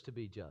privilege to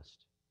be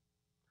just.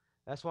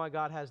 That's why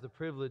God has the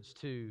privilege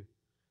to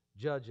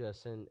judge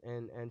us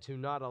and to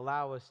not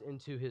allow us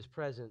into his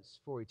presence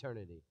for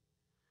eternity.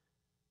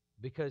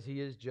 Because he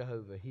is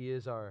Jehovah. He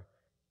is our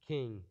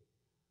king.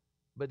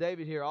 But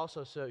David here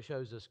also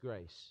shows us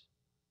grace.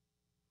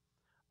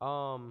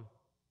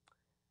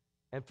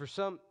 And for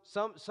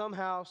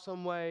somehow,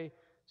 some way,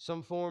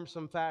 some form,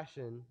 some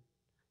fashion,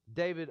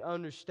 David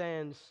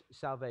understands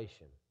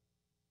salvation.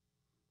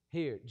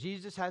 Here,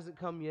 Jesus hasn't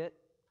come yet.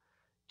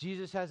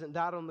 Jesus hasn't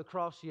died on the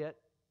cross yet.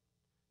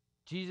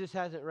 Jesus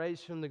hasn't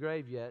raised from the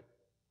grave yet.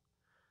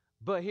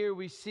 But here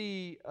we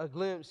see a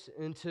glimpse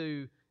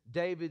into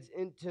David's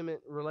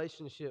intimate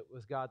relationship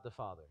with God the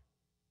Father.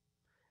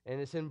 And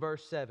it's in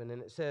verse 7,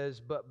 and it says,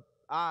 "But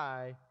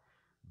I,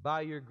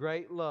 by your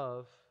great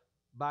love,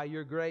 by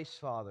your grace,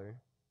 Father,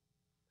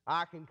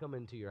 I can come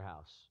into your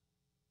house.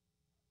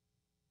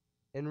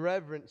 In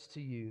reverence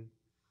to you,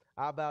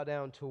 I bow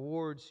down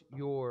towards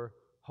your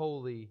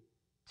holy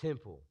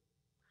temple."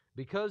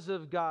 Because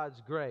of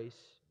God's grace,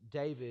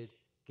 David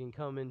can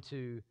come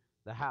into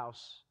the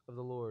house of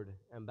the Lord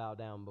and bow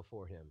down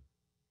before him.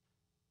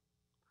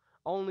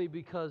 Only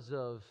because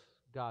of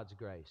God's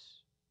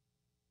grace.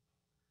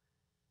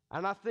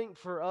 And I think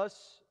for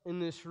us in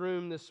this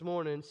room this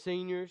morning,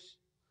 seniors,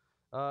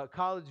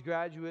 college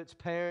graduates,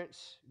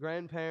 parents,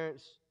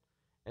 grandparents,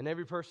 and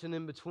every person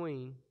in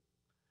between,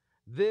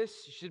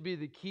 this should be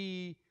the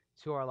key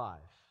to our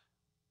life.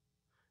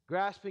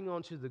 Grasping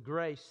onto the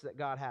grace that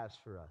God has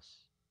for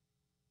us.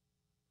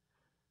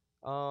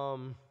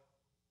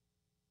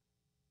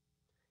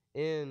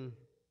 In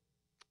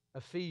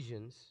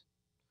Ephesians,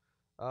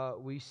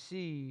 we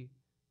see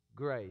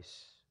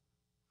grace.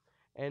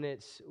 And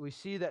we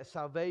see that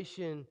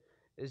salvation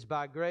is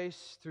by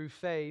grace through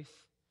faith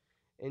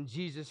in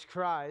Jesus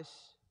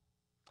Christ,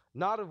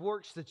 not of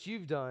works that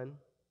you've done,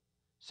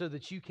 so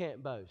that you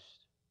can't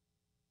boast.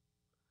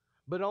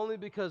 But only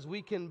because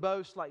we can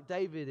boast like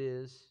David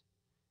is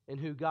in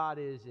who God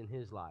is in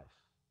his life.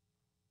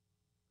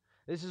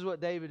 This is what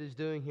David is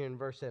doing here in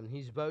verse 7.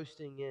 He's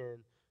boasting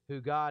in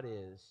who God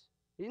is.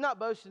 He's not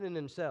boasting in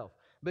himself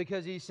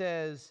because he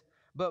says,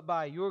 "But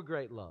by your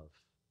great love."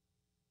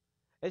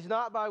 It's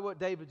not by what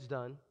David's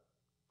done.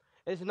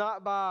 It's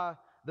not by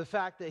the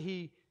fact that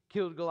he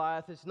killed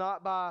Goliath. It's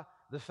not by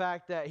the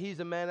fact that he's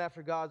a man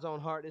after God's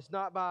own heart. It's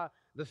not by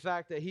the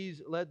fact that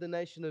he's led the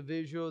nation of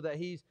Israel, that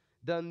he's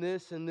done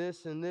this and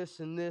this and this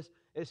and this.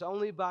 It's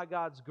only by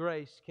God's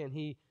grace can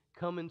he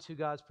come into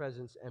God's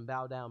presence and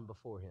bow down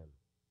before him.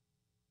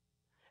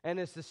 And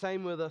it's the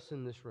same with us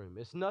in this room.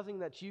 It's nothing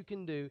that you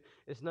can do.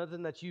 It's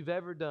nothing that you've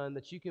ever done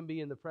that you can be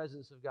in the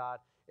presence of God.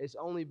 It's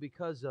only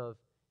because of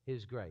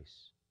his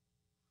grace.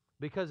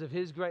 Because of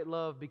his great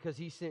love, because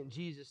he sent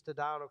Jesus to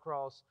die on a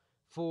cross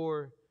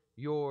for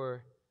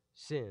your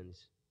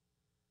sins.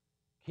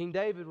 King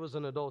David was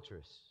an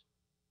adulteress.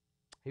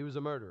 He was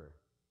a murderer.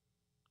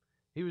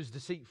 He was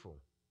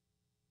deceitful.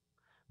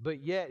 But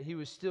yet he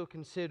was still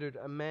considered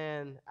a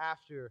man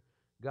after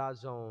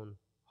God's own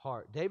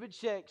heart. David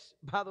checks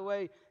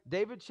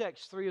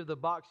 3 of the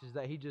boxes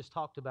that he just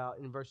talked about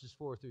in verses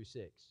 4 through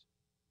 6.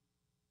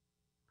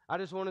 I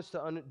just want us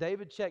to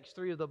David checks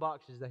 3 of the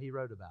boxes that he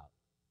wrote about.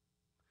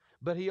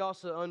 But he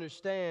also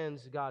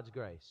understands God's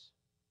grace.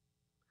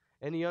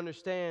 And he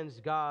understands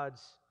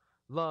God's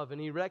love.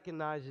 And he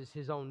recognizes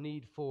his own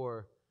need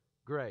for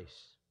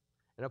grace.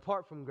 And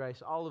apart from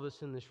grace, all of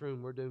us in this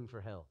room, we're doomed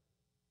for hell.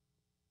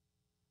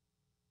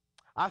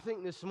 I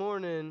think this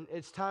morning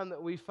it's time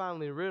that we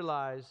finally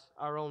realize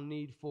our own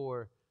need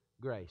for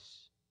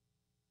grace.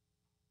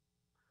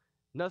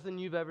 Nothing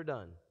you've ever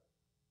done,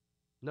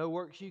 no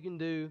works you can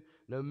do,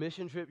 no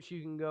mission trips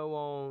you can go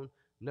on,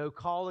 no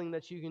calling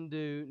that you can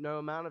do, no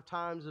amount of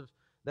times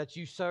that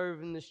you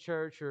serve in this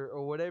church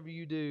or whatever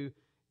you do,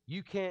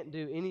 you can't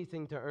do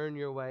anything to earn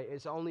your way.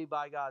 It's only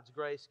by God's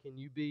grace can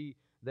you be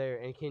there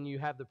and can you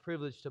have the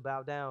privilege to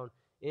bow down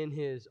in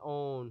His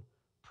own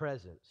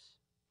presence.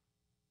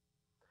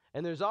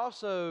 And there's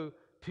also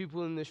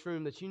people in this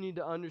room that you need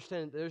to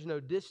understand that there's no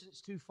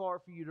distance too far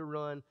for you to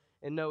run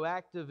and no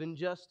act of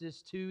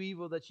injustice too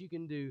evil that you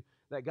can do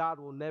that God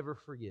will never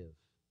forgive.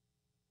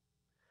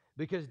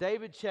 Because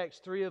David checks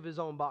 3 of his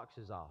own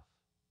boxes off.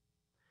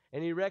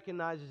 And he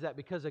recognizes that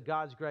because of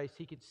God's grace,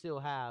 he could still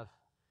have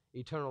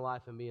eternal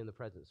life and be in the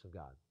presence of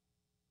God.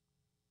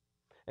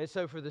 And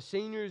so for the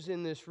seniors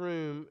in this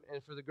room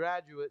and for the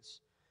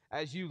graduates,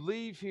 as you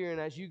leave here and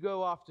as you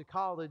go off to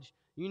college,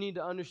 you need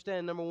to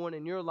understand, number one,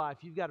 in your life,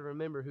 you've got to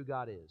remember who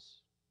God is.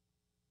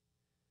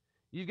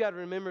 You've got to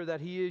remember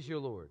that He is your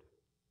Lord.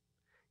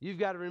 You've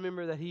got to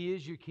remember that He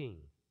is your King,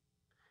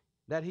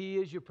 that He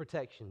is your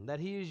protection, that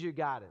He is your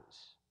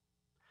guidance,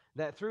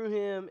 that through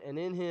Him and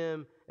in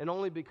Him and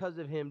only because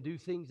of Him do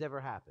things ever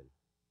happen.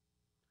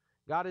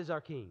 God is our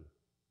King.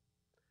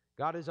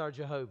 God is our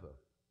Jehovah.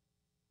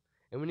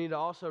 And we need to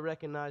also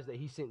recognize that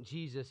He sent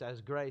Jesus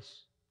as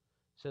grace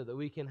so that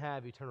we can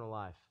have eternal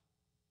life.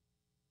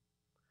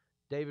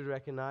 David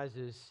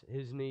recognizes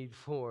his need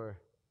for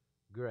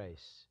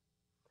grace.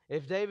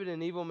 If David,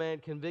 an evil man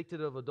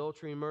convicted of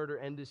adultery, murder,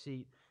 and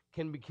deceit,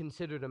 can be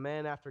considered a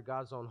man after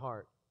God's own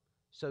heart,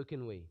 so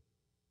can we.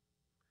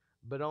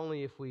 But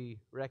only if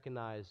we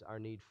recognize our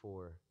need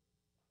for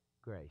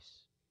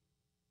grace.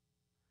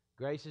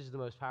 Grace is the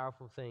most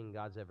powerful thing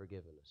God's ever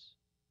given us.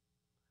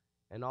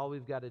 And all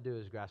we've got to do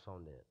is grasp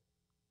onto it.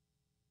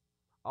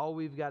 All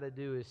we've got to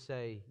do is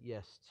say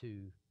yes to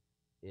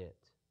it.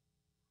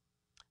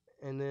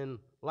 And then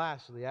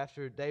lastly,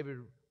 after David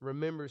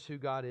remembers who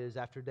God is,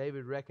 after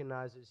David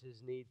recognizes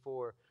his need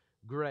for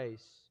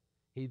grace,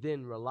 he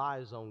then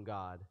relies on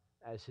God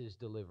as his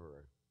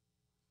deliverer.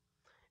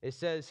 It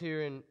says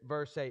here in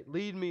verse 8,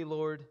 "Lead me,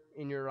 Lord,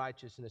 in your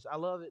righteousness." I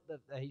love it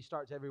that he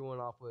starts everyone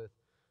off with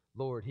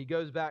Lord. He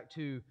goes back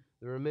to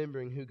the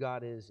remembering who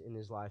God is in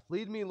his life.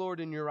 "Lead me,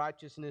 Lord, in your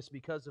righteousness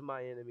because of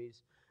my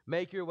enemies.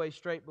 Make your way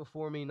straight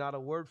before me. Not a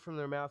word from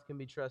their mouth can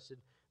be trusted.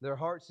 Their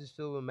hearts is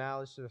filled with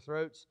malice. Their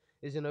throats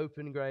is an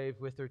open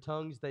grave. With their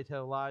tongues they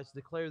tell lies.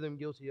 Declare them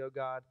guilty, O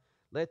God.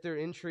 Let their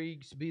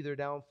intrigues be their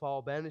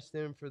downfall. Banish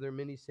them for their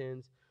many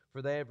sins,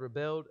 for they have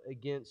rebelled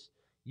against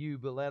you.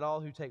 But let all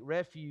who take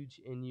refuge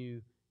in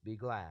you be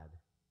glad.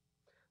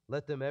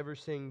 Let them ever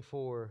sing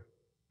for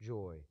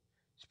joy.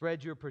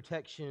 Spread your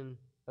protection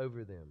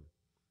over them,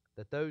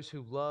 that those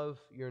who love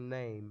your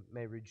name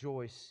may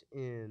rejoice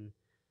in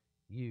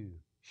you.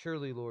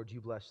 Surely, Lord,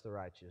 you bless the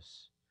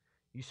righteous.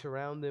 You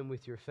surround them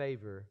with your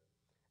favor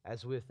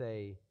as with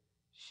a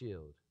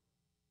shield."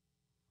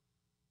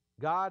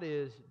 God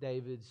is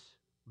David's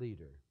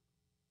leader,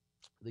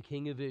 the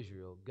King of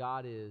Israel.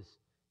 God is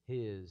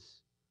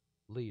his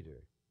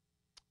leader.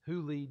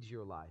 Who leads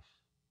your life?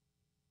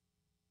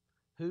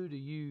 Who do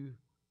you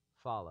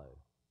follow?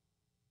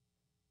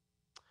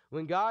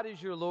 When God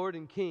is your Lord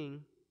and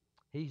King,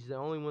 He's the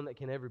only one that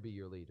can ever be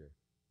your leader.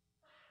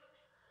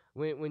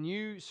 When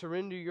you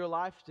surrender your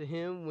life to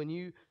Him, when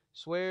you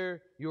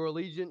swear your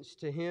allegiance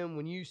to Him,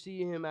 when you see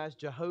Him as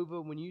Jehovah,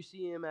 when you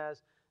see Him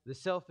as the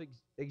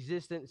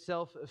self-existent,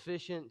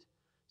 self-efficient,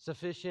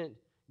 sufficient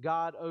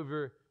God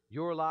over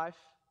your life,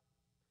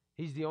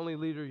 He's the only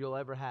leader you'll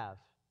ever have.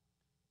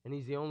 And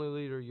He's the only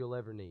leader you'll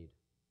ever need.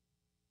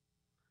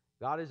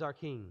 God is our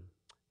King.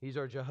 He's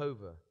our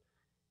Jehovah.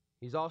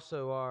 He's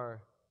also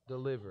our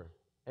deliverer.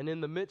 And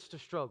in the midst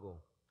of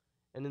struggle,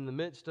 and in the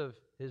midst of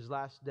his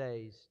last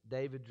days,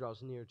 David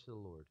draws near to the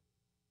Lord.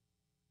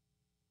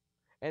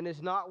 And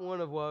it's not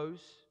one of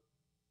woes.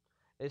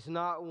 It's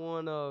not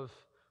one of,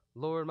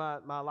 Lord,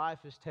 my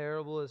life is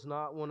terrible. It's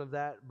not one of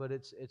that, but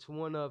it's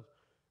one of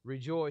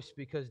rejoice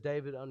because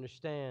David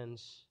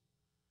understands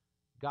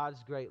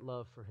God's great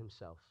love for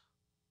himself.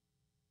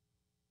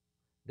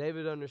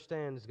 David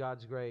understands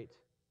God's great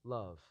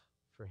love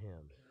for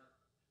him.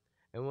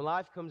 And when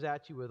life comes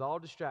at you with all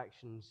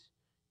distractions,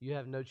 you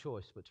have no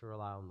choice but to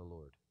rely on the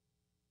Lord.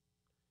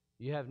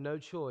 You have no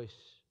choice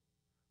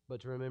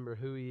but to remember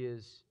who He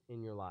is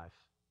in your life.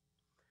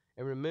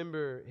 And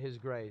remember His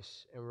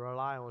grace and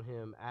rely on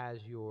Him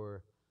as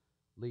your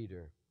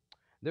leader.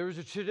 There was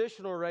a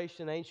traditional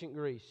race in ancient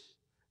Greece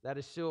that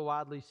is still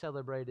widely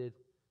celebrated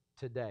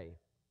today.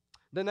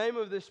 The name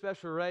of this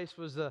special race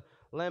was the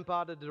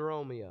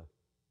Lampadioromia.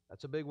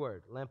 That's a big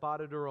word,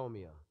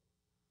 Lampadioromia.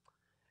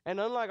 And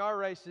unlike our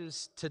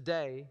races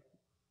today,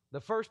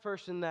 the first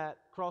person that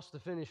crossed the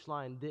finish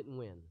line didn't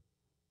win.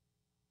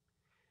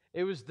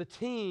 It was the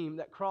team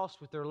that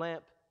crossed with their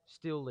lamp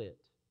still lit,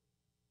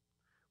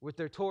 with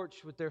their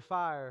torch, with their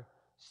fire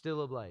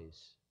still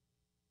ablaze.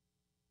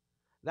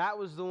 That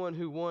was the one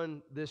who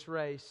won this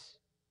race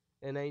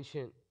in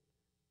ancient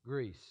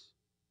Greece.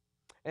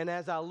 And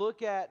as I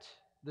look at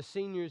the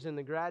seniors and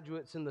the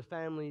graduates and the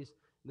families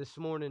this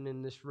morning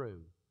in this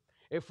room,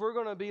 if we're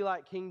going to be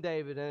like King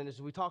David, and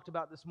as we talked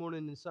about this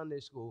morning in Sunday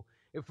school,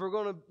 if we're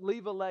going to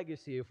leave a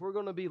legacy, if we're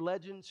going to be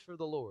legends for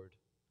the Lord,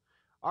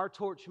 our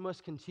torch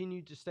must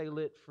continue to stay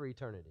lit for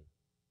eternity.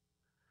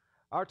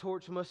 Our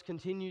torch must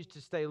continue to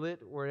stay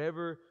lit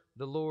wherever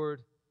the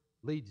Lord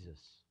leads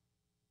us.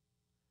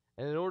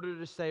 And in order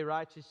to stay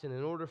righteous and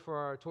in order for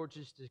our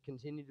torches to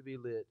continue to be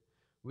lit,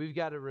 we've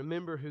got to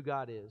remember who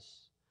God is.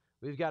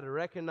 We've got to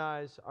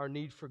recognize our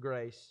need for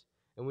grace,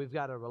 and we've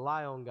got to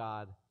rely on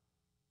God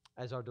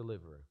as our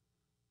deliverer.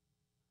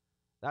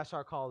 That's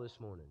our call this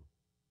morning.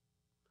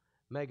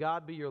 May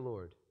God be your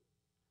Lord.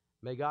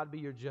 May God be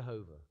your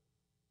Jehovah.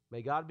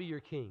 May God be your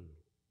King.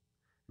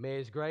 May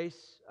His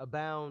grace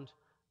abound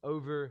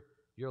over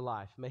your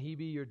life. May He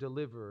be your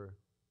deliverer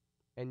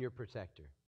and your protector.